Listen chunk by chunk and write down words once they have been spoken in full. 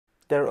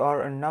there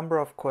are a number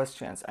of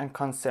questions and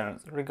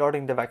concerns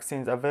regarding the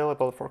vaccines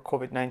available for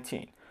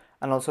COVID-19,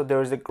 and also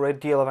there is a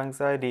great deal of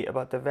anxiety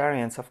about the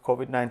variants of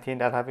COVID-19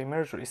 that have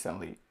emerged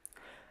recently.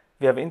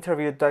 We have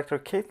interviewed Dr.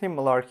 Caitlin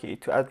Mullarkey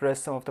to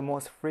address some of the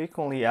most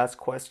frequently asked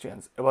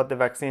questions about the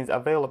vaccines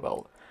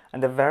available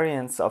and the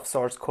variants of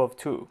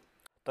SARS-CoV-2.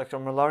 Dr.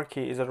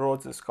 Mullarkey is a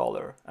Rhodes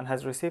Scholar and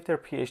has received her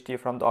PhD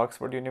from the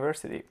Oxford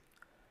University.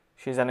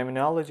 She is an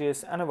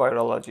immunologist and a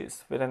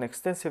virologist with an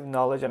extensive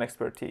knowledge and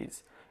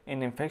expertise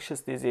in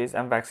infectious disease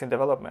and vaccine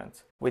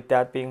development. With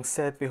that being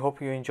said, we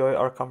hope you enjoy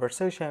our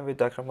conversation with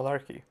Dr.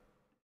 Mullarkey.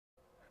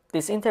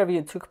 This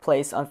interview took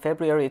place on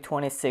February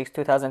 26,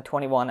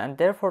 2021, and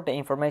therefore the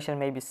information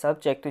may be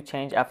subject to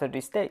change after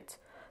this date.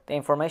 The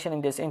information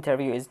in this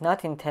interview is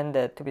not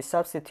intended to be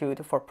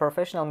substitute for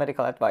professional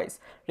medical advice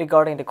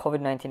regarding the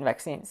COVID-19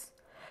 vaccines.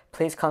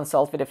 Please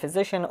consult with a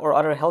physician or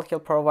other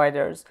healthcare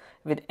providers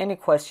with any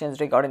questions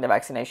regarding the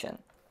vaccination.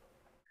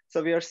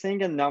 So we are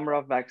seeing a number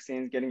of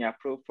vaccines getting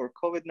approved for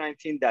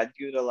COVID-19 that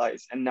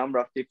utilize a number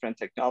of different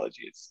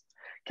technologies.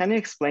 Can you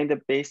explain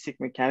the basic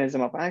mechanism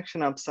of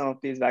action of some of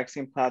these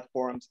vaccine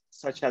platforms,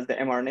 such as the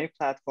mRNA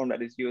platform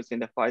that is used in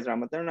the Pfizer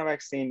and Moderna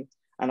vaccine,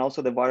 and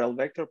also the viral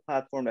vector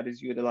platform that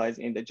is utilized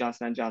in the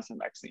Johnson & Johnson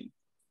vaccine?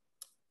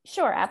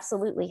 Sure,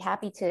 absolutely.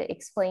 Happy to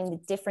explain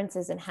the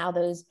differences in how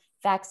those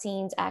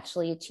vaccines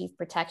actually achieve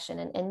protection.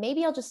 And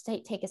maybe I'll just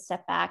take a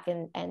step back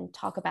and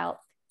talk about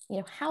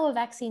how a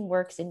vaccine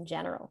works in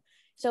general.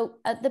 So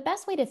the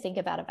best way to think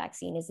about a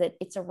vaccine is that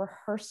it's a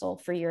rehearsal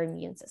for your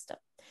immune system.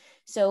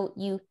 So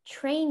you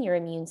train your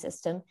immune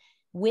system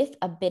with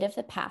a bit of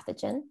the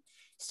pathogen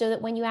so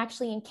that when you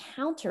actually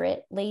encounter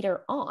it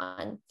later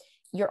on,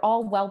 you're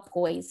all well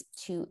poised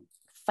to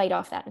fight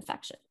off that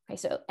infection. Okay,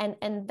 so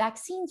and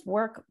vaccines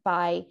work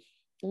by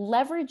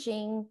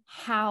leveraging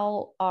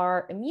how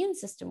our immune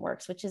system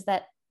works, which is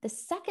that the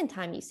second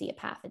time you see a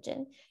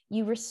pathogen,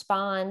 you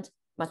respond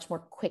much more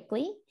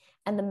quickly,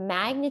 and the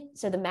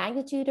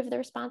magnitude of the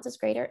response is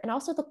greater, and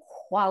also the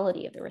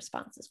quality of the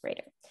response is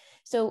greater.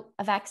 So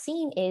a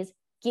vaccine is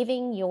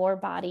giving your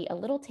body a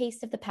little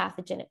taste of the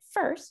pathogen at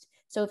first.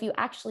 So if you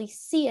actually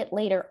see it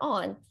later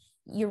on,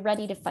 you're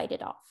ready to fight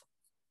it off.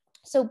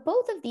 So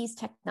both of these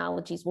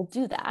technologies will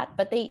do that,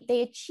 but they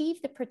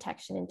achieve the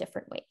protection in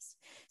different ways.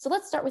 So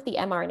let's start with the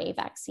mRNA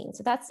vaccine.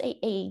 So that's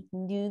a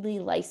newly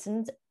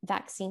licensed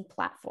vaccine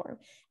platform.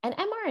 And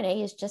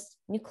mRNA is just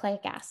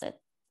nucleic acid.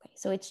 Okay,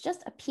 so it's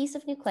just a piece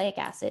of nucleic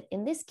acid.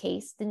 In this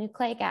case, the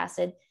nucleic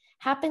acid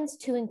happens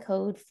to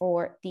encode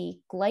for the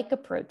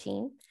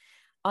glycoprotein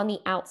on the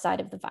outside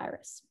of the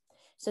virus.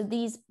 So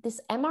this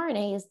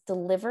mRNA is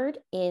delivered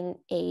in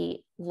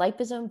a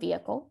liposome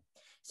vehicle.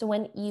 So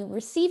when you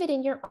receive it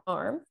in your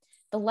arm,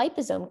 the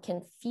liposome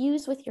can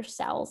fuse with your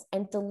cells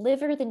and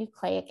deliver the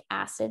nucleic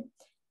acid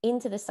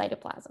into the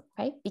cytoplasm,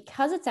 right?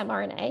 Because it's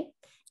mRNA,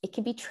 it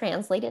can be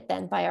translated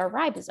then by our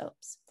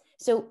ribosomes.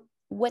 So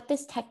what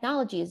this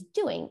technology is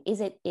doing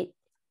is it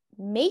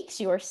makes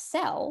your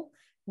cell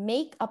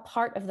make a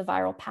part of the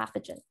viral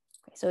pathogen.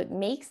 Okay? So it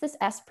makes this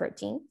S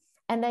protein,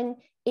 and then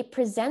it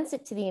presents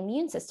it to the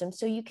immune system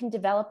so you can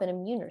develop an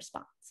immune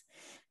response.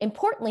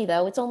 Importantly,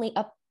 though, it's only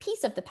a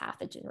piece of the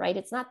pathogen, right?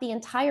 It's not the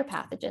entire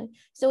pathogen,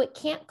 so it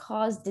can't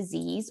cause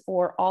disease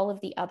or all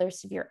of the other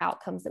severe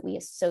outcomes that we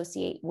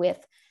associate with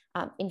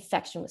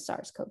infection with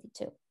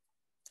SARS-CoV-2.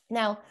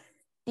 Now,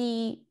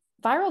 the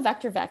viral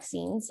vector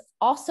vaccines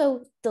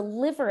also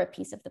deliver a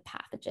piece of the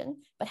pathogen,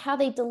 but how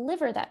they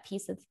deliver that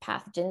piece of the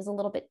pathogen is a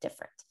little bit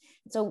different.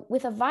 So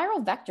with a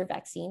viral vector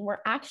vaccine, we're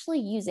actually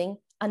using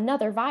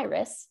another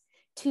virus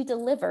to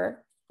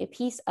deliver a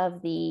piece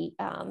of the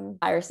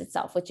virus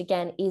itself, which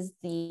again is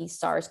the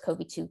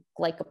SARS-CoV-2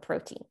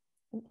 glycoprotein.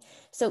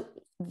 So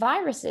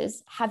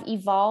viruses have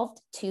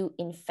evolved to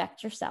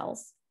infect your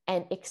cells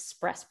and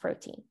express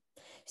protein.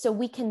 So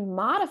we can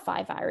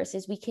modify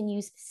viruses. We can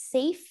use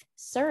safe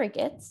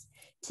surrogates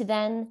to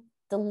then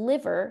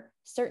deliver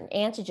certain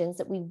antigens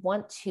that we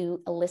want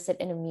to elicit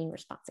an immune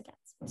response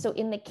against. So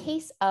in the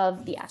case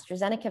of the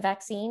AstraZeneca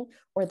vaccine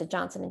or the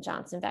Johnson &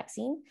 Johnson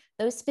vaccine,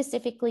 those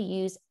specifically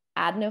use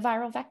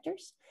adenoviral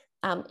vectors.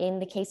 In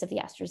the case of the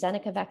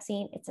AstraZeneca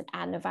vaccine, it's an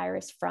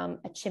adenovirus from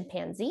a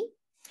chimpanzee,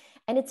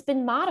 and it's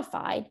been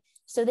modified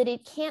so that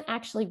it can't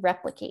actually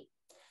replicate.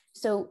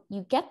 So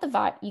you get the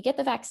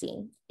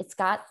vaccine, it's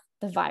got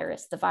the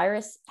virus. The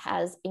virus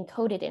has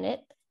encoded in it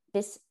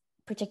this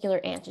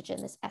particular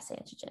antigen, this S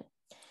antigen.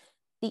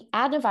 The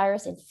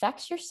adenovirus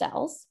infects your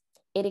cells.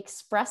 It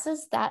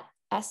expresses that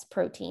S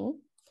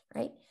protein,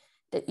 right?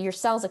 Your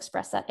cells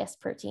express that S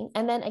protein.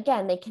 And then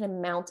again, they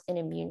can mount an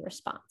immune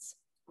response.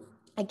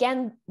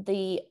 Again,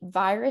 the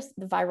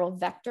viral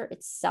vector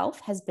itself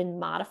has been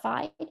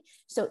modified,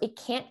 so it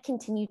can't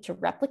continue to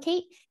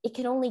replicate. It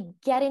can only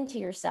get into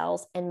your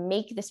cells and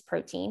make this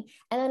protein,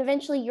 and then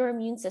eventually your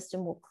immune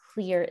system will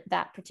clear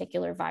that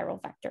particular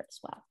viral vector as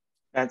well.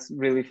 That's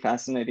really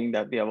fascinating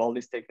that we have all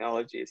these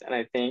technologies. And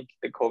I think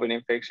the COVID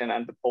infection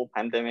and the whole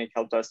pandemic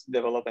helped us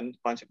develop a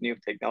bunch of new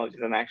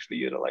technologies and actually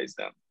utilize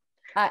them.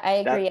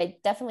 I That agree. I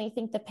definitely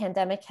think the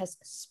pandemic has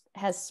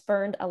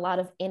spurred a lot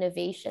of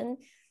innovation.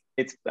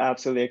 it's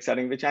absolutely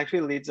exciting, which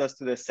actually leads us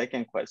to the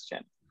second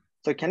question.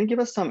 So can you give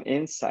us some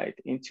insight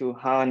into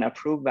how an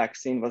approved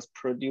vaccine was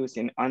produced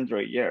in under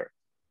a year?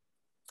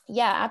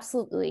 Yeah,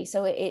 absolutely.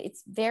 So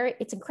it's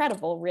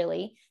incredible,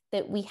 really,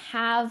 that we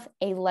have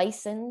a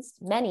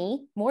licensed,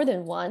 many, more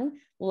than one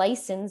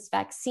licensed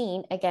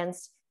vaccine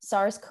against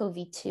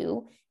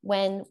SARS-CoV-2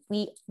 when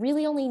we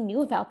really only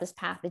knew about this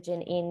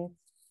pathogen in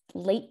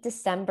late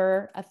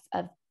December of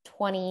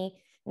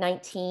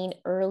 2019,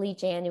 early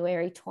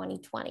January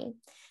 2020.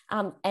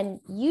 And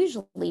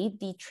usually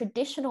the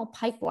traditional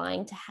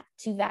pipeline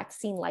to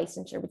vaccine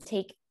licensure would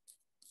take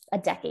a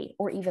decade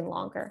or even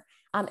longer.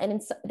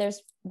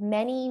 There's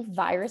many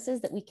viruses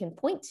that we can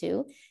point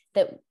to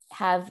that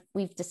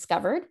we've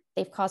discovered,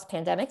 they've caused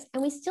pandemics,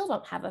 and we still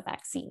don't have a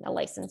vaccine, a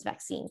licensed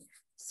vaccine.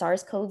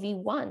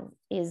 SARS-CoV-1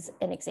 is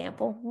an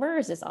example.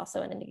 MERS is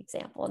also an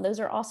example. And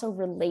those are also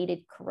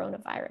related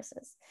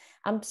coronaviruses.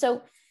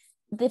 So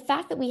the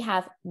fact that we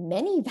have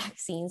many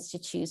vaccines to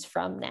choose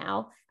from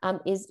now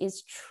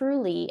is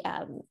truly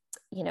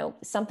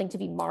something to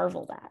be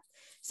marveled at.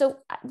 So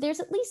there's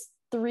at least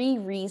three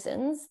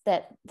reasons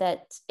that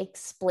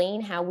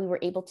explain how we were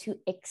able to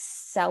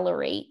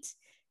accelerate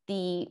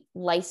the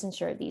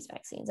licensure of these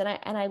vaccines.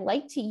 And I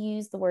like to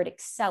use the word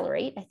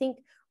accelerate. I think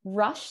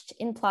rushed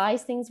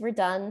implies things were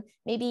done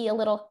maybe a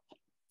little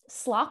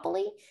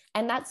sloppily,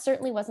 and that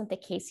certainly wasn't the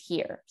case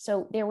here.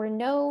 So there were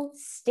no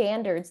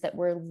standards that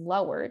were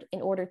lowered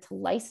in order to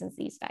license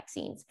these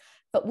vaccines,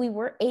 but we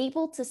were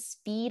able to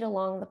speed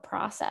along the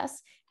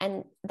process,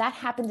 and that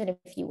happened in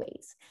a few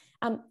ways.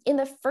 In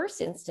the first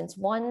instance,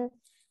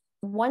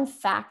 one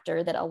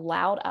factor that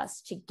allowed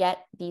us to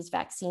get these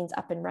vaccines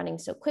up and running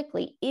so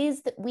quickly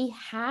is that we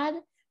had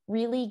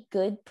really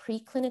good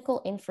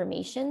preclinical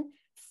information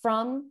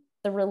from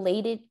the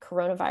related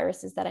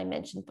coronaviruses that I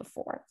mentioned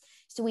before.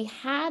 So we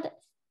had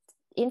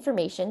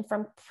information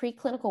from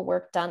preclinical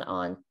work done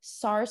on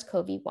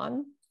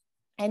SARS-CoV-1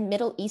 and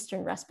Middle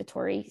Eastern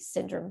Respiratory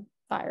Syndrome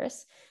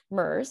virus,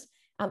 MERS,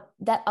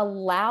 that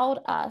allowed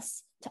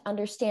us to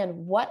understand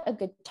what a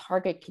good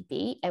target could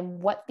be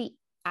and what the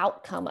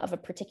outcome of a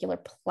particular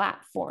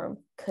platform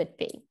could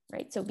be,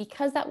 right? So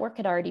because that work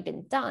had already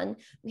been done,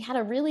 we had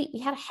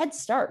a head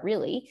start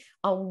really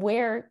on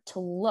where to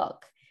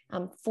look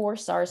for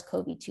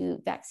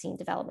SARS-CoV-2 vaccine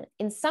development.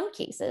 In some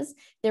cases,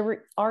 there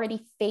were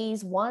already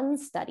phase 1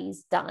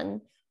 studies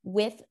done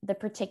with the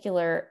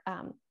particular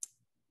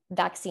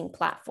vaccine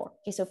platform.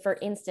 Okay, so for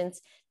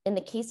instance, in the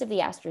case of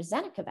the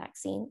AstraZeneca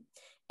vaccine,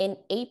 in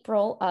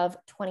April of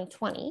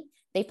 2020,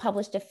 they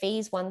published a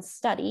phase 1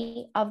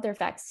 study of their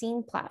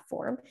vaccine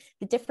platform.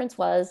 The difference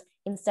was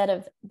instead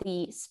of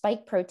the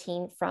spike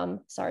protein from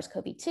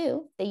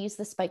SARS-CoV-2, they used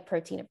the spike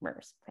protein of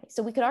MERS. Okay?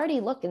 So we could already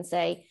look and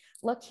say,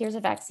 look, here's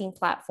a vaccine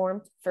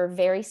platform for a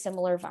very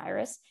similar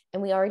virus,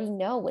 and we already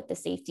know what the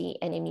safety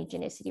and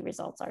immunogenicity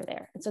results are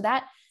there. And so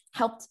that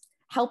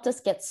helped us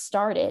get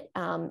started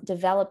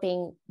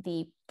developing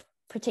the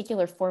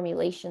particular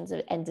formulations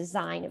and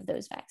design of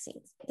those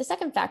vaccines. The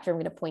second factor I'm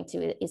going to point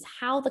to is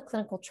how the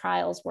clinical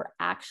trials were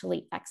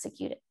actually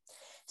executed.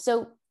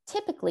 So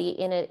typically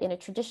in a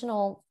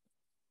traditional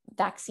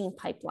vaccine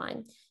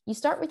pipeline, you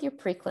start with your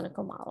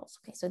preclinical models.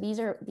 Okay, so these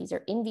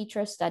are in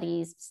vitro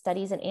studies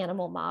in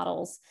animal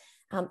models.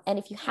 And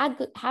if you have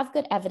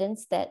good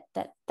evidence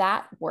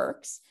that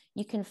works,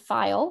 you can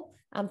file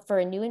for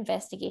a new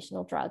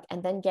investigational drug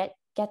and then get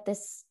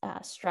this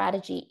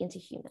strategy into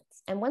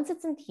humans. And once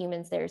it's in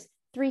humans, there's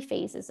 3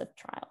 phases of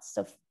trials.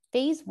 So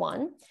phase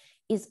 1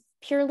 is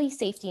purely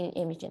safety and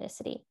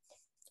immunogenicity.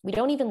 We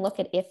don't even look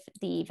at if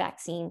the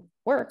vaccine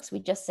works. We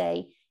just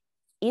say,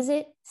 is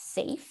it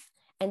safe?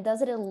 And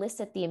does it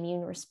elicit the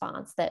immune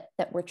response that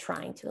we're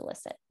trying to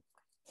elicit?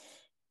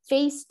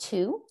 Phase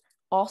 2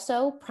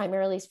 also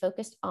primarily is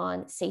focused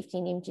on safety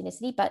and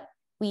immunogenicity, but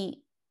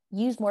we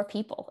use more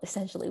people,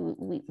 essentially.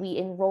 We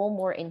enroll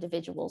more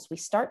individuals. We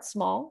start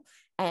small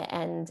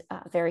and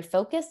very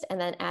focused. And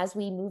then as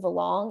we move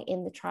along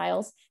in the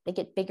trials, they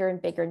get bigger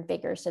and bigger and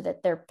bigger so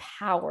that they're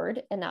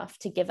powered enough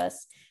to give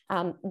us,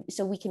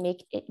 so we can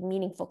make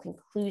meaningful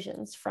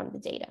conclusions from the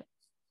data.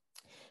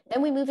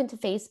 Then we move into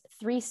phase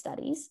 3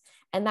 studies,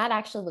 and that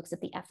actually looks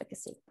at the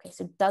efficacy. Okay,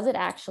 so does it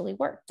actually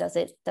work? Does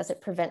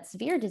it prevent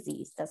severe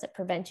disease? Does it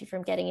prevent you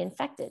from getting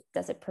infected?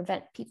 Does it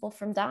prevent people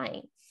from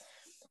dying?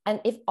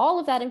 And if all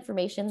of that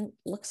information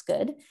looks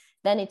good,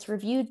 then it's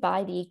reviewed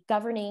by the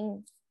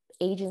governing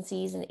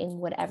agencies in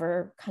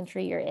whatever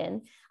country you're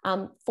in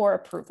for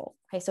approval.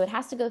 Okay, so it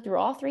has to go through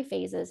all 3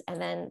 phases,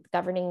 and then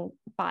governing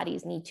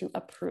bodies need to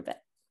approve it.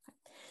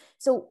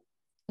 So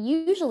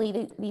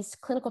usually these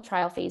clinical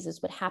trial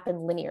phases would happen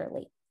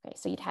linearly. Okay,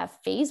 so you'd have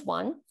phase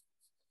 1,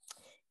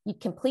 you'd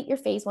complete your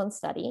phase 1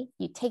 study,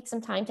 you'd take some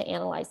time to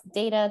analyze the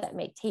data. That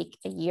may take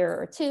a year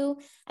or 2.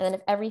 And then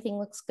if everything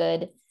looks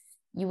good,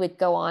 you would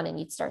go on and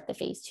you'd start the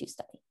phase 2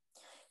 study.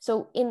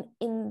 So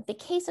in the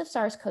case of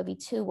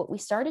SARS-CoV-2, what we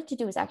started to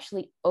do is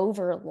actually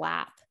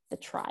overlap the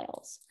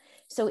trials.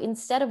 So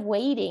instead of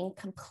waiting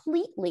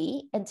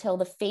completely until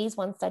the phase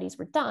 1 studies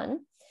were done,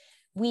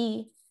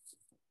 we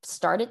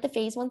started the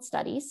phase 1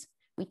 studies.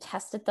 We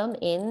tested them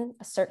in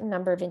a certain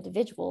number of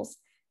individuals.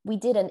 We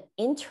did an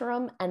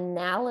interim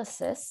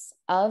analysis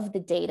of the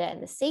data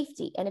and the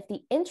safety. And if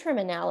the interim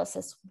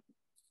analysis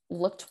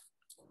looked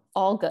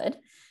all good,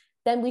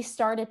 then we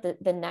started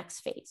the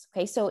next phase.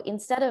 Okay, so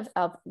instead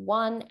of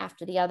one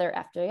after the other,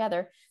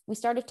 we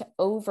started to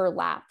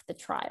overlap the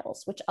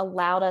trials, which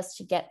allowed us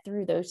to get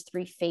through those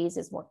 3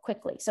 phases more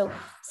quickly. So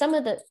some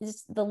of the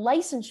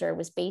licensure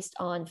was based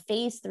on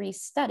phase 3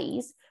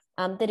 studies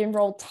that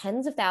enrolled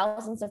tens of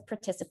thousands of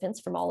participants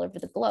from all over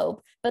the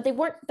globe, but they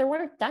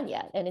weren't done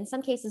yet. And in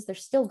some cases, they're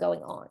still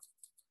going on.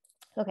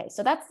 Okay,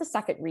 so that's the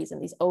second reason,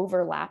 these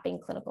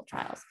overlapping clinical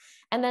trials.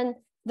 And then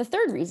the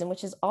third reason,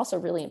 which is also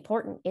really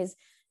important, is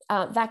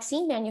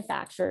vaccine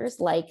manufacturers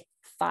like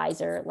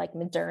Pfizer, like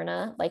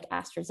Moderna, like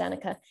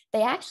AstraZeneca,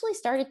 they actually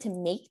started to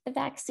make the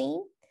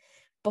vaccine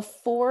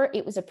before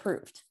it was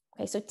approved.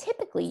 Okay, so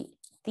typically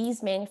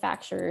these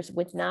manufacturers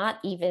would not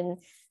even,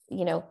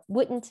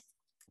 wouldn't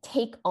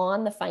take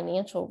on the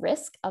financial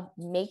risk of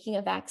making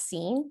a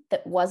vaccine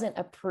that wasn't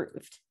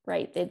approved,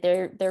 right?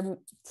 They're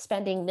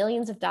spending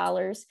millions of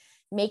dollars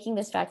making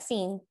this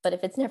vaccine, but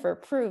if it's never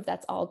approved,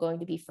 that's all going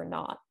to be for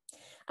naught.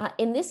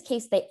 In this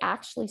case, they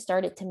actually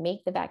started to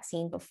make the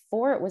vaccine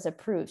before it was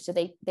approved. So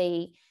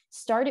they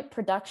started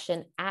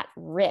production at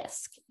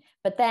risk.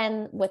 But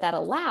then what that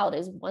allowed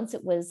is once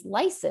it was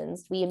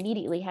licensed, we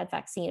immediately had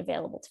vaccine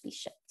available to be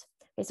shipped.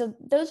 Okay, so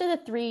those are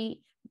the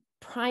 3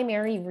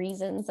 primary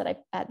reasons that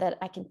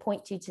I can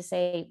point to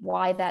say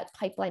why that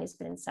pipeline has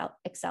been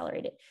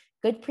accelerated.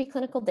 Good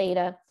preclinical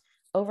data,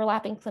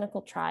 overlapping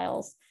clinical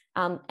trials,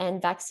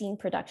 and vaccine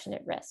production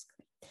at risk.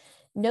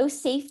 No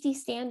safety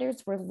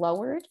standards were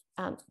lowered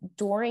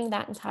during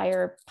that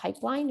entire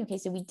pipeline. Okay,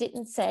 so we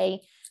didn't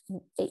say,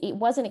 it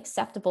wasn't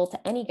acceptable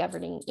to any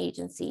governing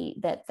agency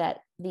that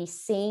the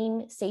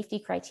same safety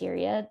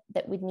criteria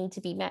that would need to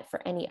be met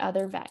for any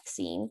other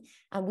vaccine,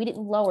 we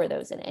didn't lower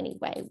those in any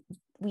way.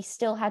 We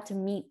still had to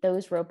meet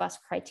those robust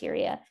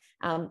criteria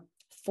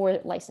for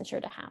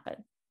licensure to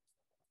happen.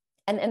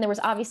 And there was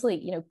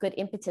obviously, good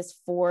impetus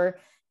for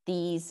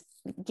these,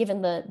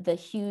 given the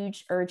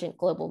huge urgent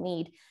global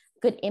need,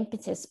 good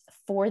impetus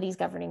for these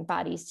governing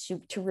bodies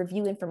to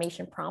review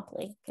information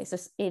promptly. Okay, so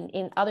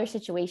in other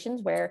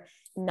situations where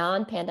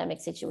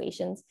non-pandemic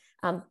situations,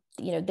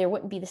 there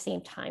wouldn't be the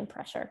same time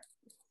pressure.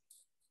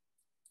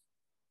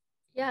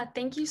 Yeah,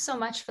 thank you so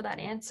much for that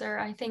answer.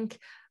 I think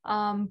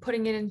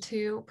putting it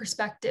into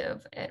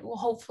perspective, it will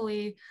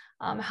hopefully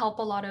help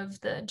a lot of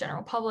the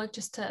general public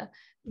just to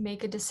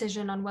make a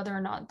decision on whether or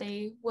not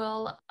they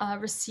will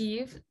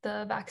receive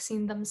the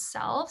vaccine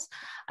themselves.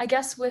 I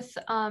guess with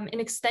an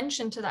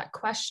extension to that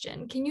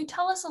question, can you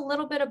tell us a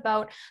little bit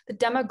about the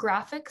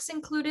demographics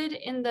included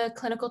in the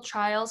clinical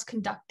trials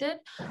conducted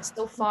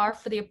so far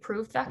for the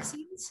approved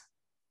vaccines?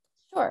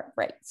 Sure,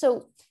 right.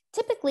 So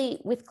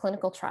typically with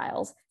clinical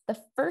trials, the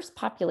first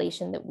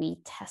population that we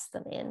test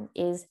them in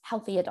is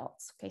healthy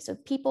adults. Okay, so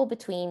people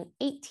between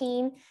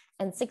 18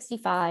 and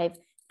 65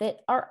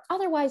 that are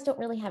otherwise don't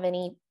really have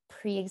any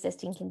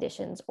pre-existing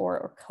conditions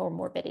or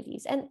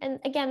comorbidities. And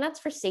again, that's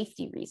for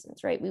safety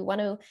reasons, right? We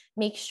want to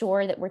make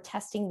sure that we're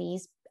testing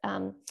these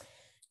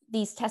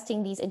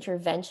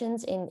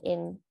interventions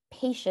in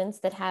patients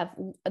that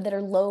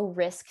are low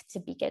risk to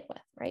begin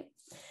with, right?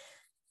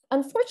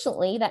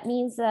 Unfortunately, that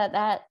means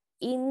that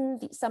in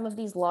some of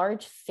these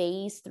large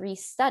phase 3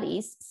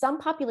 studies, some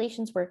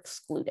populations were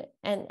excluded.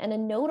 And a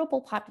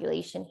notable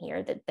population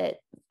here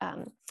that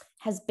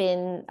has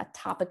been a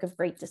topic of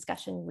great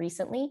discussion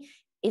recently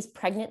is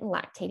pregnant and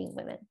lactating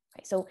women.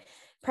 Okay? So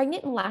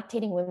pregnant and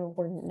lactating women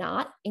were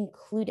not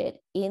included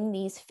in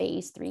these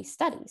phase 3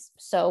 studies.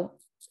 So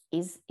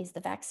is the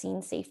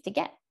vaccine safe to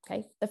get?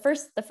 Okay. The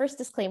first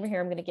disclaimer here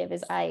I'm going to give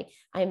is I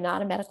am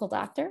not a medical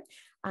doctor.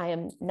 I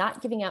am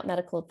not giving out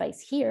medical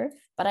advice here,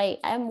 but I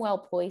am well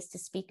poised to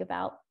speak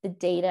about the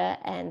data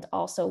and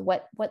also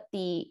what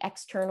the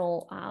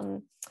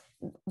external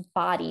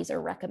bodies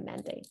are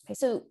recommending. Okay,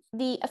 so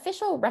the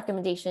official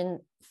recommendation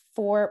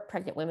for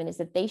pregnant women is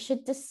that they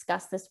should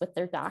discuss this with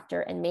their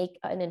doctor and make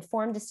an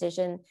informed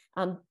decision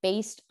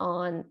based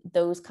on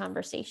those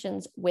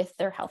conversations with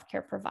their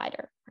healthcare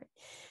provider.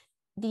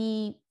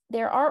 Right?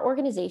 There are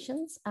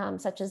organizations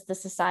such as the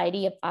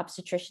Society of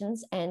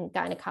Obstetricians and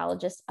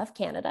Gynecologists of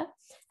Canada,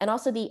 and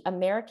also the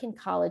American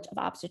College of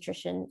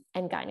Obstetricians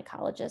and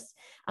Gynecologists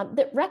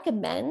that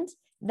recommend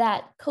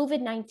that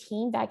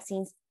COVID-19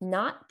 vaccines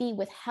not be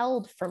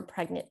withheld from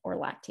pregnant or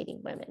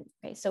lactating women.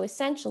 Okay? So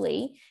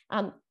essentially,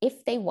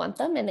 if they want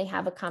them and they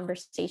have a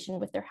conversation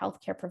with their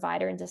healthcare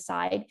provider and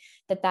decide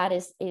that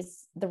is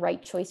the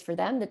right choice for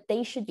them, that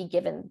they should be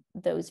given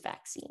those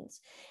vaccines.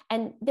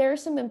 And there are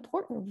some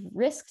important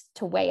risks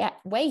to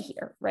weigh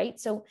here, right?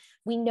 So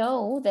we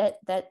know that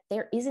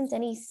there isn't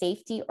any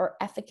safety or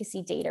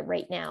efficacy data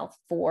right now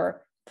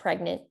for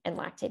pregnant and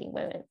lactating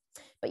women.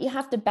 But you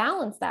have to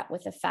balance that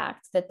with the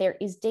fact that there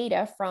is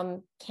data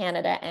from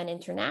Canada and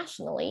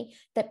internationally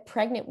that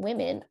pregnant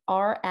women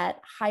are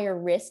at higher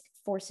risk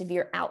for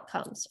severe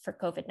outcomes for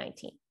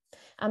COVID-19.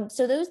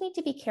 So those need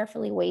to be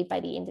carefully weighed by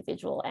the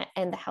individual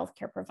and the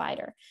healthcare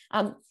provider.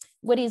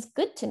 What is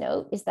good to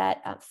note is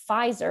that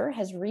Pfizer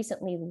has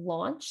recently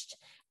launched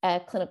a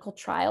clinical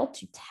trial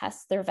to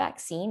test their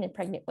vaccine in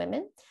pregnant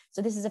women.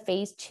 So this is a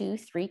phase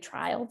 2/3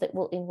 trial that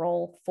will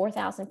enroll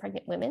 4,000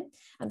 pregnant women.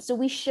 So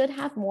we should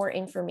have more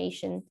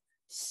information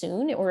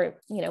soon,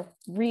 or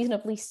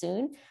reasonably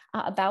soon,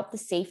 about the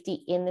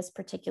safety in this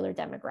particular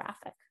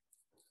demographic.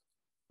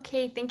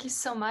 Okay, thank you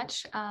so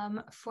much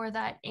for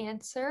that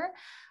answer.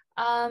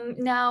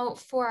 Now,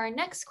 for our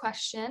next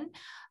question,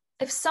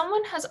 if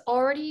someone has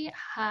already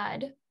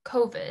had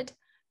COVID,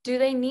 do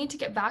they need to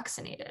get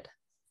vaccinated?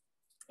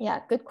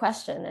 Yeah, good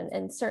question,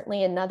 and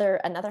certainly another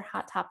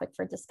hot topic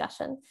for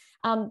discussion.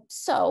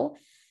 So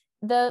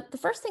the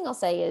first thing I'll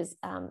say is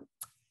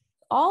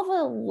all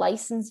the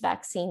licensed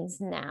vaccines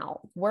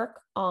now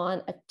work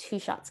on a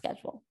 2-shot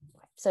schedule.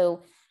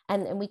 So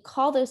and we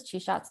call those 2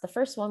 shots, the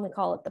first one we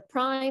call it the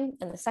prime,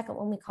 and the second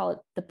one we call it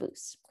the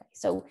boost.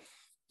 So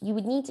you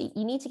need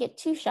to get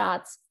 2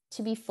 shots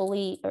to be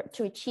fully, or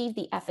to achieve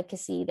the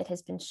efficacy that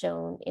has been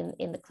shown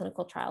in the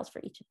clinical trials for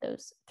each of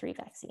those 3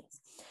 vaccines.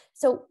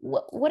 So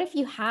what if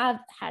you have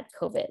had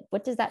COVID?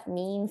 What does that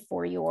mean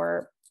for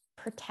your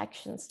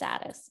protection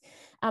status?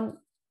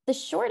 The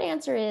short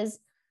answer is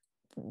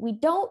we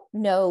don't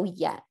know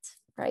yet,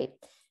 right?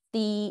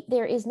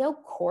 There is no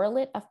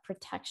correlate of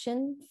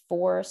protection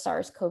for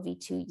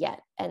SARS-CoV-2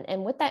 yet.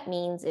 And what that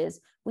means is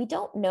we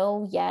don't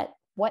know yet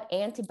what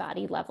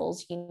antibody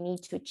levels you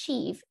need to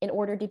achieve in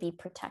order to be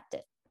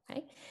protected.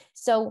 Okay?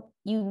 So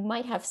you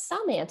might have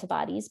some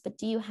antibodies, but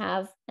do you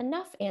have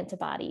enough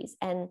antibodies?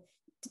 And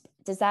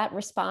does that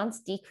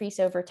response decrease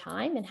over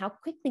time? And how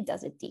quickly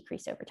does it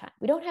decrease over time?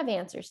 We don't have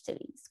answers to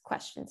these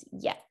questions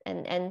yet.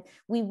 And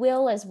we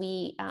will as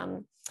we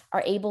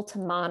are able to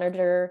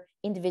monitor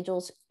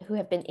individuals who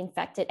have been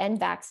infected and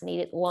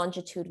vaccinated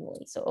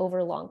longitudinally, so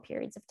over long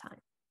periods of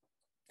time.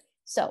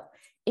 So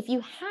if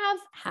you have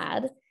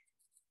had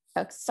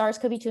a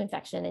SARS-CoV-2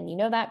 infection, and you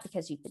know that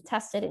because you've been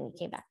tested and you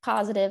came back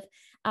positive,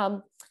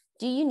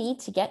 do you need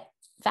to get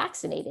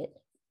vaccinated?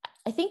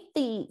 I think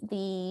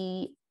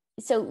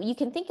so you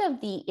can think of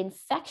the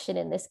infection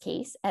in this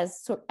case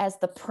as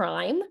the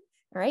prime,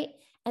 right?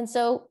 And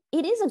so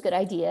it is a good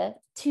idea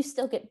to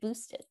still get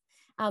boosted.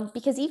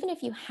 Because even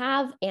if you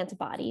have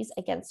antibodies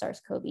against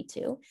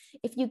SARS-CoV-2,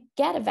 if you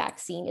get a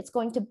vaccine, it's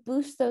going to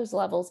boost those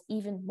levels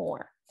even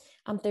more.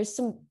 There's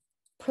some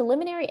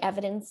preliminary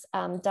evidence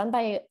done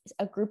by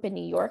a group in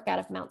New York out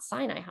of Mount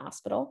Sinai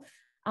Hospital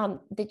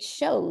that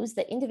shows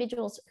that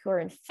individuals who are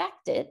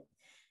infected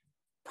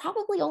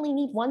probably only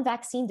need 1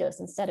 vaccine dose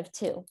instead of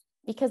 2,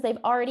 because they've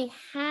already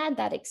had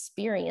that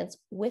experience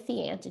with the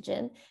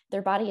antigen.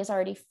 Their body has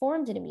already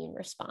formed an immune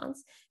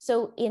response.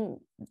 So in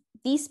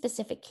these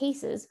specific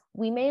cases,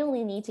 we may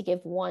only need to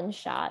give 1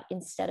 shot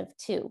instead of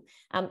 2.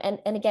 And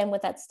again,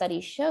 what that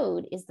study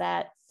showed is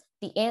that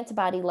the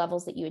antibody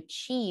levels that you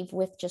achieve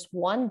with just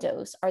 1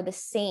 dose are the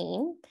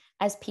same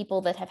as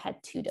people that have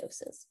had 2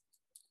 doses.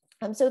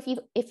 So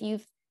if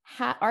you've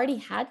already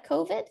had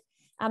COVID,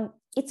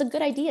 it's a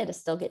good idea to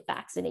still get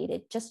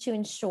vaccinated, just to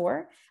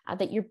ensure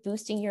that you're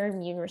boosting your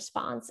immune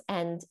response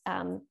and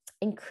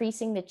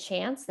increasing the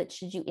chance that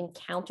should you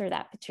encounter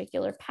that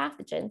particular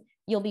pathogen,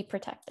 you'll be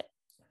protected.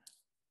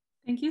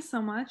 Thank you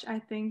so much. I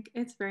think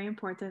it's very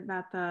important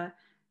that the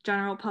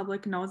general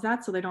public knows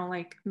that, so they don't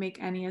make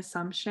any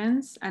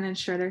assumptions, and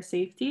ensure their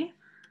safety.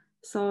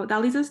 So that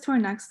leads us to our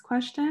next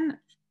question.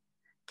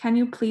 Can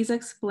you please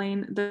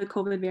explain the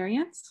COVID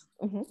variants?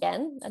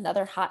 Again,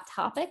 another hot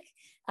topic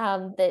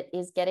that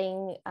is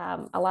getting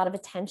a lot of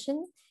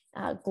attention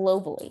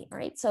globally,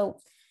 right? So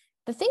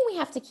the thing we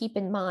have to keep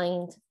in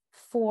mind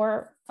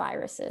for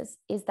viruses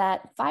is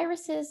that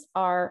viruses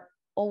are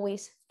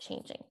always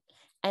changing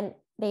and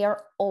they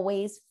are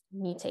always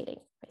mutating.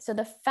 Right? So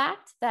the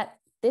fact that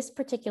this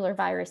particular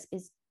virus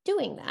is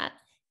doing that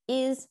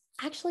is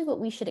actually what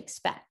we should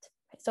expect.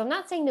 Right? So I'm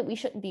not saying that we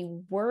shouldn't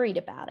be worried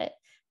about it,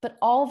 but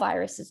all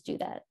viruses do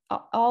that.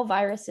 All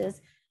viruses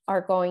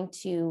are going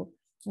to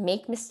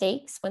make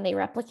mistakes when they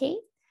replicate.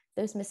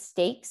 Those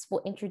mistakes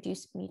will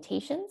introduce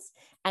mutations,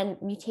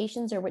 and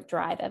mutations are what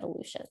drive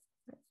evolution.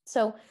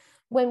 So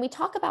when we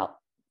talk about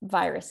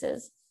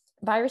viruses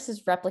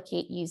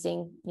replicate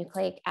using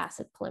nucleic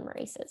acid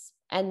polymerases,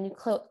 and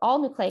all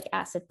nucleic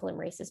acid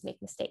polymerases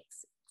make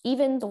mistakes,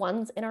 even the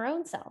ones in our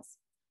own cells.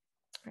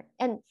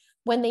 And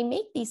when they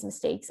make these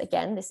mistakes,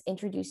 again, this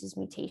introduces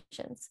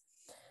mutations.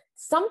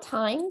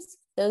 Sometimes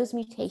those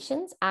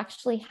mutations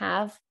actually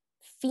have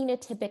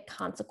phenotypic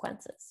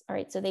consequences. All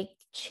right, so they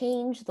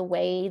change the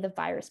way the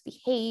virus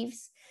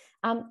behaves.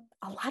 A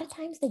lot of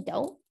times they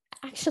don't,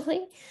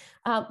 actually.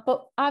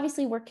 But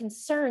obviously we're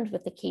concerned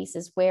with the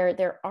cases where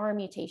there are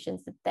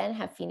mutations that then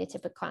have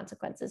phenotypic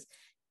consequences,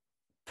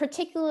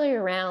 particularly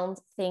around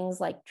things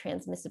like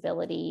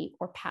transmissibility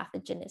or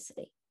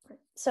pathogenicity.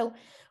 So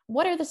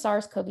what are the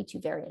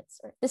SARS-CoV-2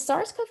 variants? The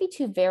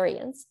SARS-CoV-2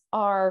 variants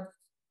are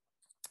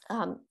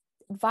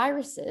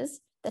viruses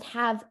that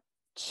have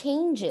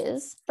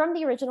changes from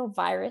the original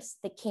virus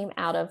that came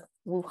out of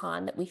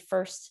Wuhan that we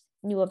first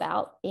knew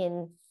about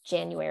in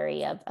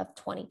January of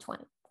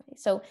 2020. Okay?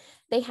 So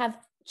they have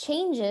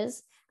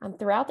changes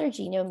throughout their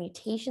genome,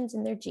 mutations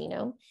in their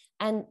genome.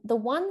 And the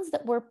ones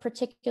that we're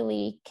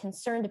particularly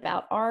concerned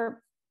about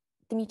are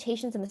the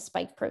mutations in the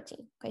spike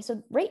protein. Okay,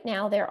 so right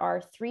now there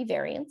are 3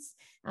 variants.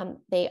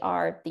 They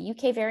are the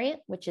UK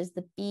variant, which is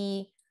the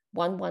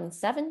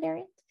B117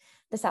 variant,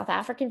 the South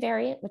African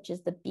variant, which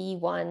is the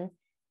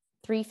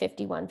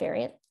B1351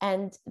 variant,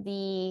 and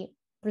the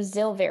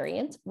Brazil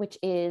variant, which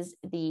is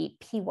the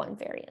P1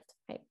 variant.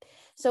 Right?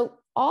 So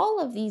all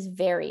of these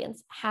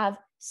variants have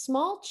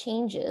small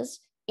changes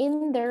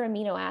in their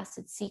amino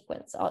acid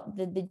sequence,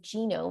 the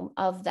genome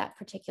of that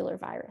particular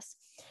virus.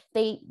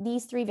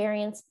 These 3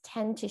 variants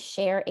tend to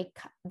share a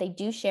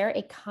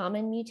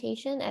common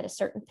mutation at a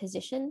certain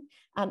position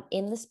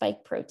in the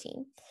spike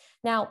protein.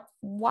 Now,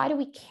 why do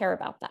we care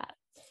about that?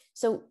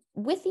 So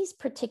with these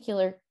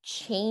particular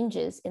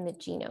changes in the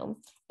genome,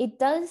 it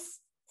does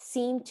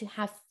seem to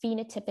have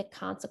phenotypic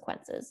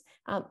consequences.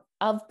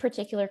 Of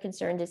particular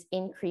concern is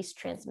increased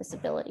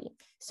transmissibility.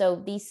 So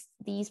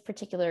these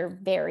particular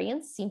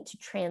variants seem to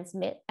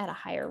transmit at a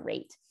higher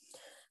rate.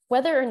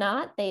 Whether or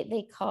not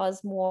they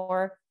cause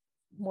more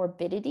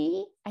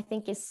morbidity, I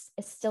think is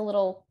still a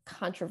little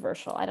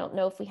controversial. I don't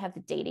know if we have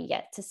the data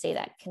yet to say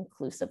that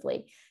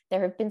conclusively.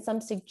 There have been some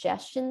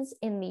suggestions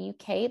in the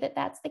UK that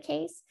that's the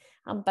case,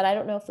 but I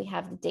don't know if we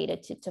have the data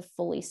to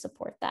fully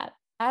support that.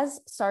 As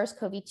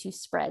SARS-CoV-2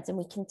 spreads and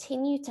we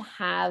continue to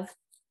have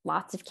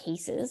lots of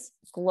cases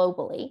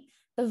globally,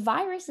 the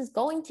virus is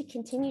going to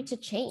continue to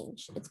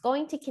change. It's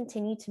going to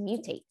continue to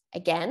mutate.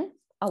 Again,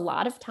 a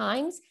lot of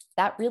times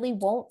that really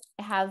won't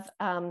have,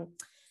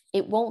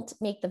 it won't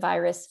make the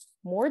virus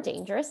more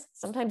dangerous.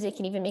 Sometimes it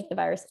can even make the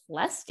virus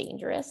less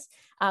dangerous.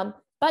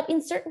 But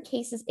in certain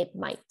cases, it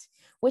might.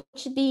 What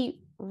should be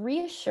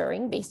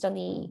reassuring based on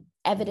the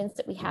evidence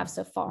that we have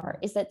so far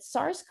is that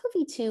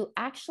SARS-CoV-2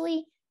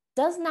 actually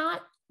does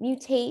not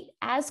mutate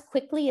as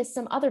quickly as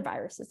some other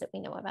viruses that we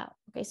know about.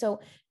 Okay, so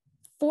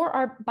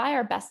by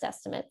our best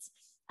estimates,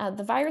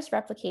 the virus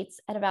replicates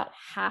at about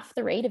half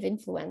the rate of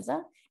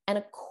influenza and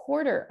a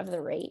quarter of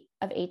the rate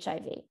of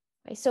HIV.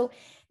 Okay, so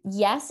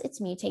yes, it's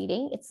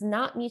mutating. It's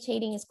not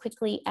mutating as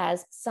quickly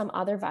as some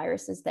other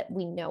viruses that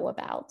we know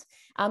about.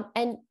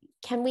 And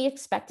can we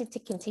expect it to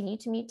continue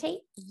to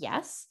mutate?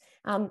 Yes.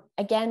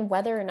 Again,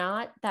 whether or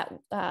not that,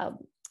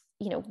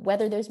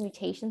 whether those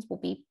mutations will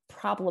be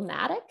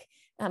problematic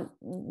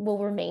will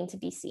remain to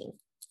be seen.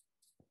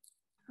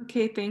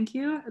 Okay, thank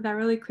you. That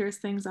really clears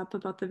things up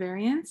about the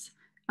variants.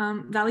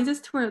 That leads us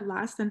to our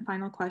last and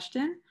final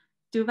question.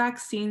 Do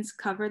vaccines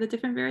cover the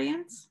different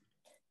variants?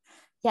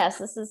 Yes,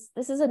 this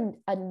is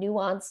a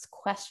nuanced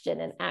question,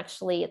 and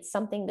actually it's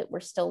something that we're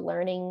still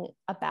learning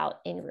about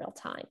in real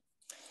time.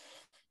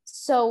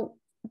 So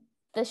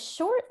the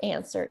short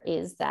answer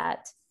is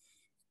that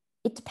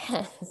it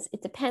depends.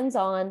 It depends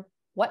on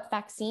what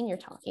vaccine you're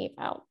talking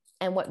about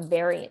and what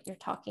variant you're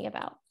talking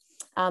about.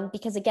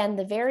 Because again,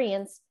 the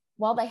variants,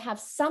 while they have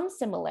some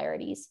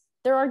similarities,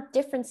 there are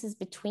differences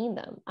between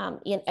them,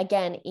 in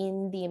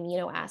the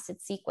amino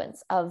acid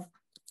sequence of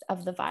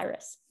the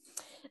virus.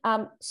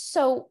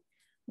 So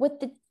what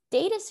the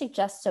data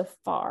suggests so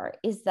far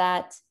is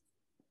that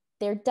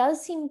there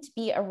does seem to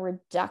be a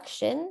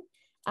reduction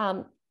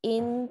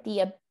in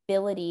the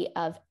ability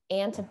of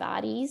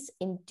antibodies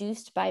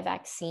induced by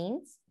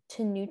vaccines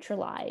to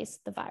neutralize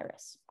the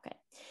virus. Okay,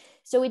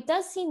 so it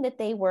does seem that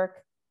they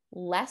work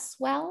less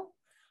well.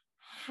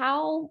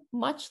 How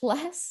much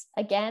less?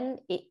 Again,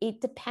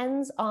 it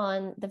depends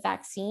on the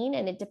vaccine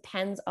and it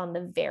depends on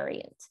the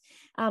variant.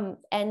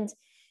 And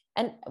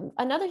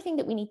another thing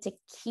that we need to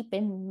keep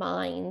in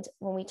mind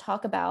when we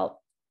talk about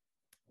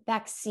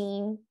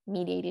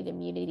vaccine-mediated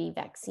immunity,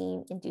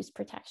 vaccine-induced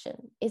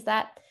protection, is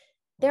that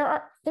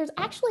there's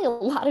actually a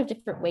lot of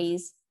different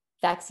ways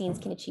vaccines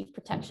can achieve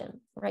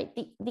protection, right?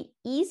 The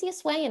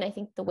easiest way, and I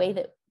think the way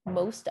that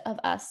most of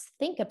us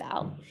think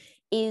about,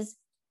 is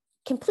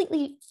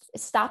completely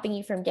stopping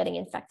you from getting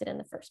infected in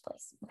the first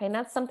place. Okay, and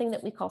that's something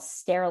that we call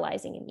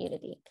sterilizing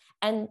immunity.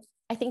 And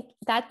I think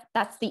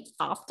that's the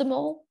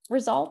optimal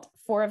result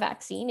for a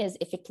vaccine, is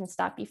if it can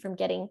stop you from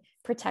getting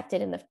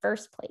protected in the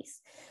first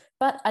place.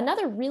 But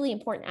another really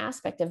important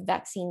aspect of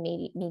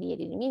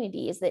vaccine-mediated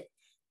immunity is that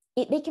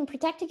they can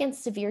protect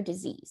against severe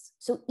disease.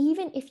 So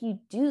even if you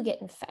do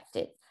get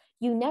infected,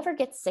 you never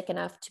get sick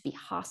enough to be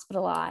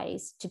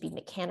hospitalized, to be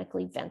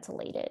mechanically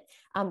ventilated,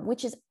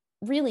 which is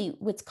really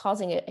what's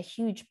causing a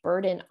huge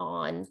burden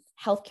on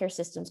healthcare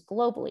systems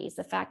globally, is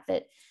the fact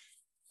that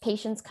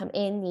patients come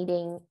in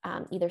needing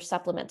either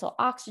supplemental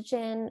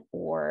oxygen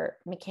or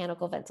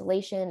mechanical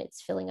ventilation.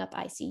 It's filling up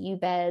ICU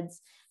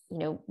beds.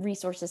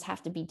 Resources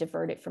have to be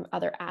diverted from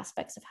other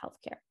aspects of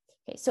healthcare.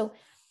 Okay, so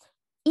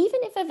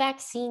even if a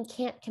vaccine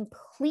can't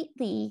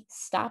completely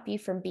stop you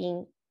from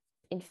being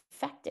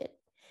infected,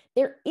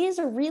 there is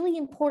a really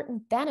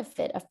important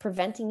benefit of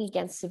preventing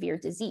against severe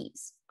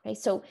disease. Okay,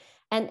 so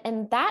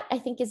and that I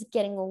think is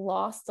getting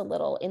lost a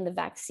little in the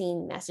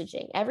vaccine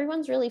messaging.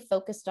 Everyone's really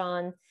focused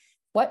on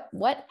what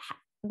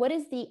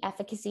is the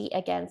efficacy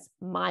against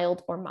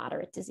mild or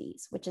moderate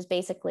disease, which is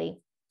basically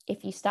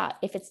if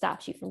it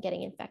stops you from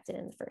getting infected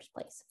in the first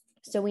place.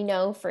 So we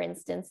know, for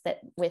instance, that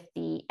with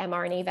the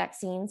mRNA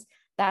vaccines,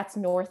 that's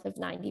north of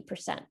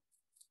 90%.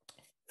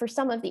 For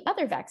some of the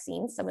other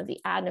vaccines, some of the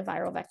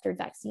adenoviral vector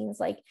vaccines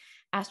like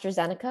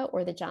AstraZeneca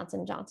or the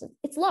Johnson & Johnson,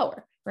 it's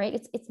lower, right?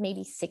 It's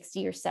maybe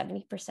 60 or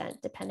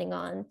 70% depending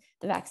on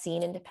the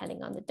vaccine and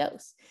depending on the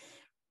dose.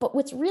 But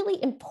what's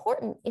really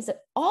important is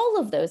that all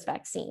of those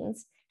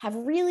vaccines have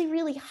really,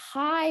 really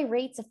high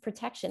rates of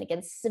protection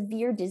against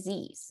severe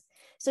disease.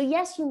 So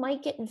yes, you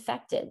might get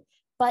infected,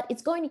 but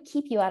it's going to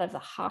keep you out of the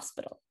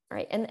hospital,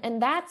 right?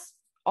 And that's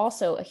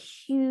also a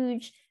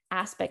huge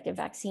aspect of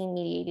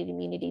vaccine-mediated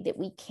immunity that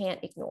we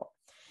can't ignore.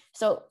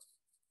 So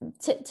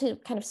to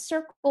kind of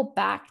circle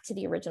back to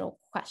the original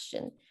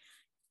question,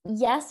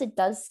 yes, it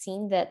does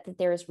seem that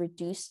there is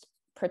reduced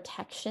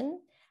protection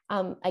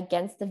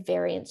against the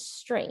variant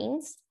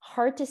strains.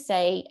 Hard to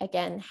say,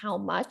 again, how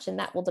much, and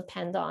that will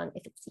depend on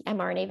if it's the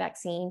mRNA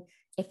vaccine,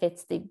 if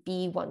it's the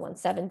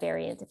B.1.1.7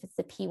 variant, if it's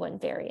the P.1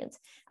 variant.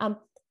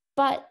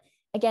 But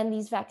again,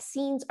 these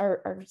vaccines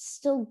are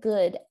still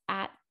good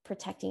at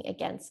protecting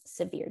against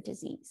severe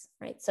disease,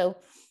 right? So,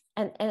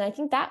 and I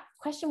think that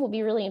question will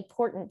be really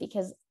important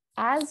because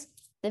as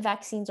the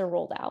vaccines are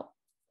rolled out,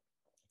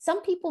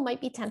 some people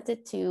might be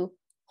tempted to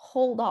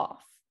hold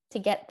off to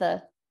get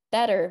the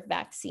better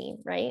vaccine,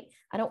 right?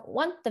 I don't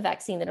want the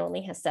vaccine that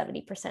only has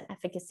 70%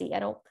 efficacy.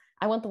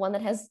 I want the one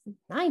that has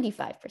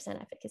 95%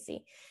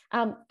 efficacy.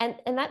 And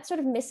that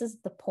sort of misses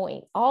the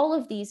point. All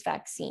of these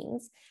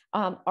vaccines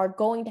are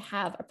going to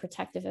have a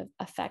protective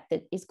effect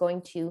that is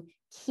going to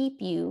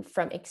keep you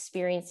from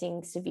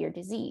experiencing severe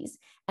disease.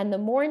 And the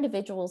more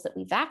individuals that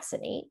we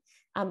vaccinate,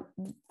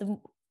 the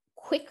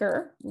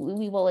quicker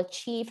we will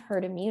achieve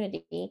herd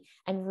immunity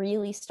and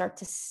really start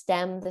to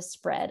stem the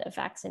spread of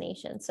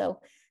vaccination.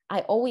 So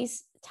I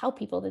always tell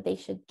people that they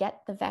should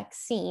get the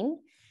vaccine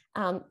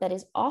that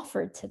is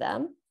offered to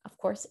them. Of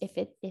course, if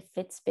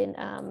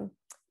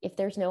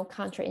there's no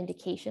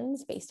contraindications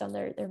based on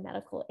their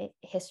medical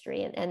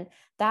history, and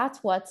that's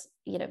what's,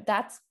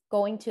 that's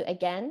going to,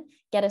 again,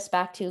 get us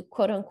back to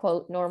quote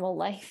unquote normal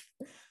life.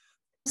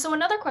 So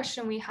another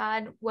question we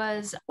had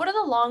was, what are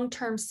the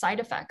long-term side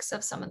effects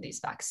of some of these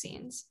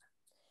vaccines?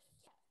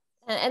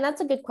 And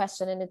that's a good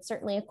question. And it's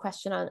certainly a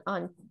question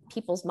on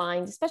people's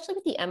minds, especially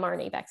with the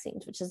mRNA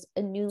vaccines, which is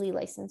a newly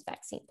licensed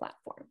vaccine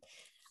platform.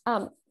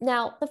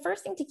 Now, the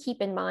first thing to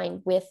keep in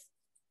mind with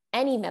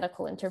any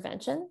medical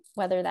intervention,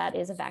 whether that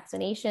is a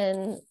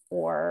vaccination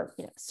or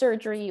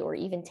surgery or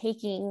even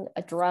taking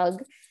a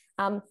drug,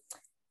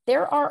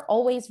 there are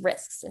always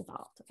risks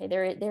involved. Okay,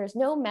 there is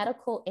no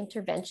medical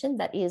intervention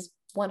that is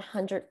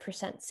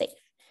 100% safe.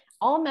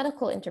 All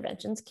medical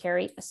interventions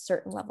carry a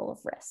certain level of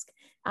risk,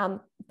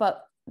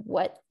 but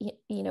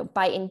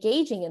by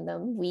engaging in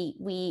them,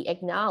 we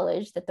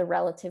acknowledge that the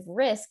relative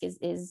risk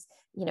is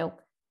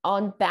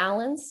on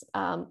balance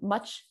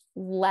much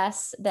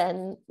less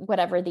than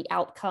whatever the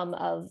outcome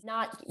of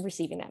not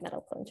receiving that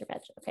medical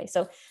intervention. Okay,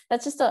 so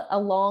that's just a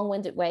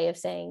long-winded way of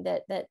saying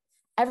that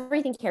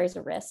everything carries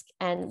a risk,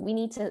 and we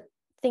need to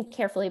think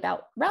carefully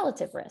about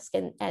relative risk.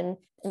 And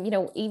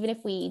even if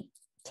we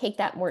take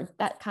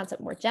that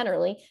concept more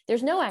generally,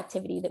 there's no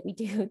activity that we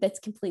do that's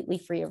completely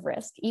free of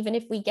risk. Even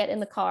if we get in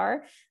the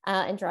car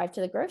and drive to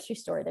the grocery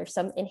store, there's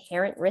some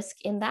inherent risk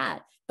in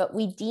that, but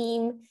we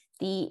deem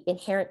the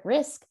inherent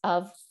risk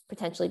of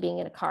potentially being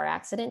in a car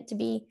accident to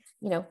be,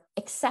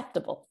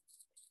 acceptable.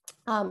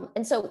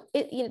 And so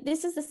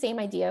this is the same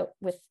idea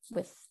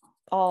with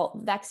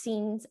all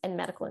vaccines and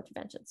medical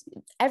interventions.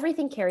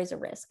 Everything carries a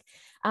risk,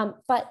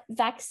 but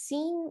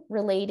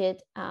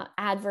vaccine-related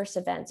adverse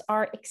events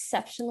are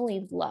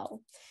exceptionally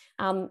low.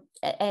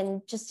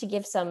 And just to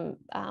give some,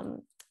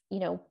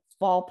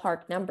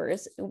 ballpark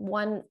numbers,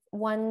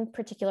 one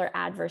particular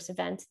adverse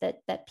event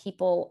that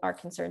people are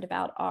concerned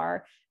about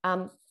are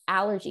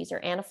allergies or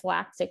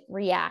anaphylactic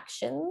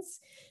reactions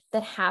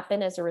that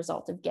happen as a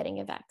result of getting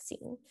a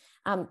vaccine.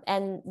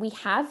 And we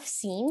have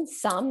seen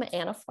some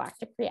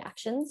anaphylactic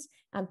reactions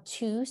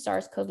to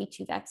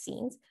SARS-CoV-2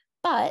 vaccines,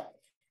 but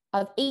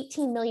of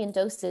 18 million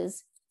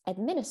doses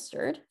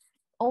administered,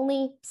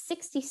 only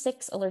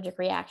 66 allergic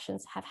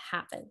reactions have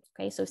happened.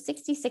 Okay, so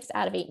 66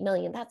 out of 8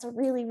 million, that's a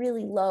really,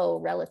 really low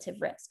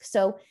relative risk.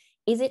 So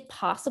is it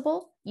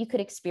possible you could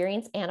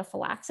experience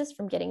anaphylaxis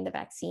from getting the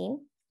vaccine?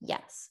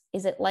 Yes.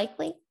 Is it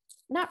likely?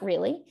 Not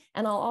really.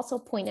 And I'll also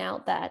point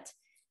out that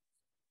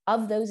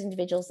of those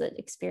individuals that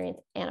experience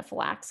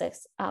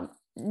anaphylaxis,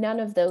 none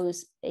of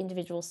those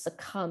individuals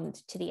succumbed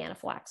to the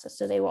anaphylaxis.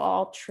 So they were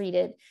all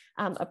treated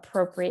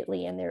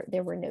appropriately, and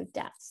there were no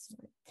deaths.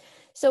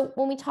 So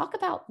when we talk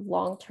about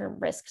long-term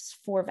risks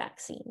for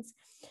vaccines,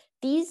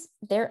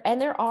 there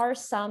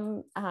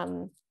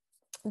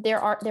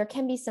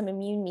can be some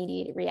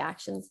immune-mediated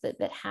reactions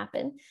that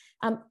happen.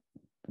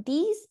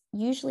 these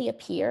usually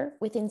appear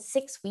within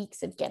 6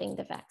 weeks of getting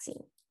the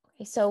vaccine.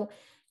 Okay, so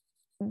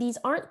these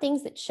aren't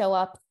things that show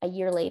up a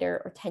year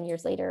later or 10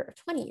 years later or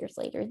 20 years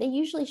later. They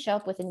usually show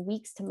up within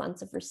weeks to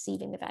months of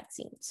receiving the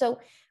vaccine. So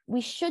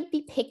we should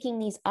be picking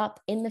these up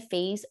in the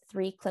phase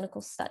 3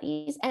 clinical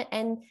studies,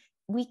 and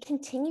we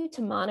continue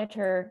to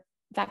monitor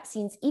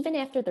vaccines even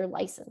after they're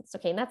licensed.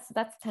 Okay, and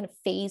that's kind of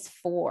phase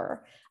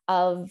 4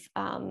 of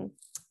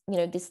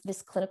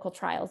this clinical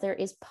trials. There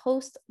is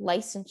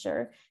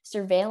post-licensure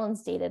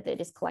surveillance data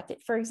that is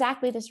collected for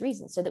exactly this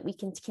reason, so that we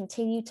can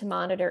continue to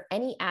monitor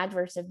any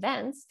adverse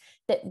events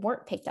that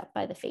weren't picked up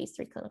by the phase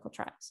 3 clinical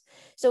trials.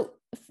 So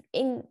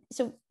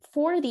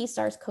for these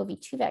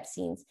SARS-CoV-2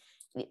 vaccines,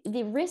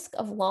 the risk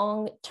of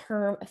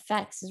long-term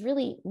effects is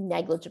really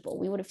negligible.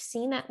 We would have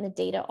seen that in the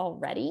data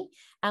already.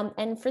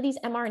 And for these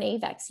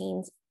mRNA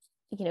vaccines,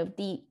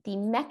 the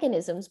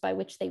mechanisms by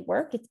which they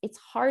work, it's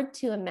hard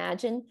to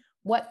imagine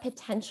what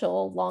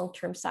potential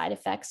long-term side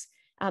effects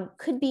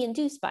could be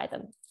induced by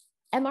them.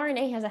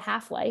 mRNA has a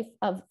half-life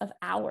of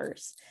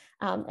hours,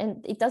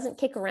 and it doesn't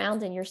kick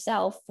around in your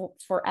cell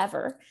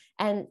forever.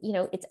 And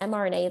it's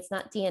mRNA, it's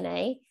not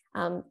DNA.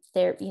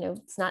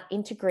 It's not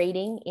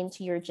integrating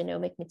into your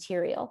genomic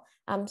material.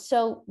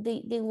 So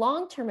the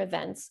long-term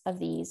events of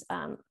these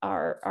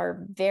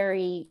are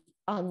very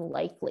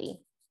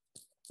unlikely.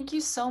 Thank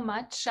you so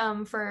much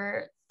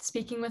for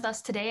speaking with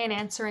us today and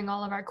answering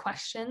all of our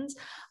questions.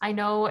 I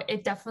know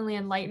it definitely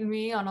enlightened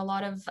me on a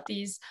lot of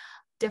these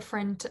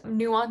different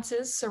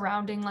nuances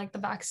surrounding like the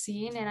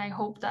vaccine. And I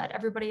hope that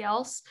everybody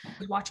else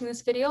who's watching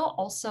this video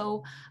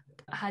also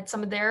had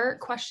some of their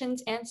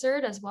questions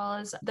answered, as well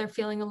as they're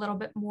feeling a little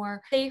bit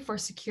more safe or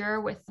secure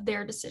with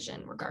their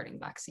decision regarding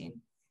vaccine.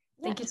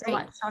 Thank you so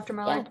much, Dr.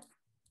 Mullarkey.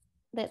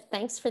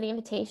 Thanks for the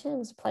invitation. It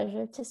was a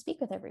pleasure to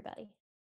speak with everybody.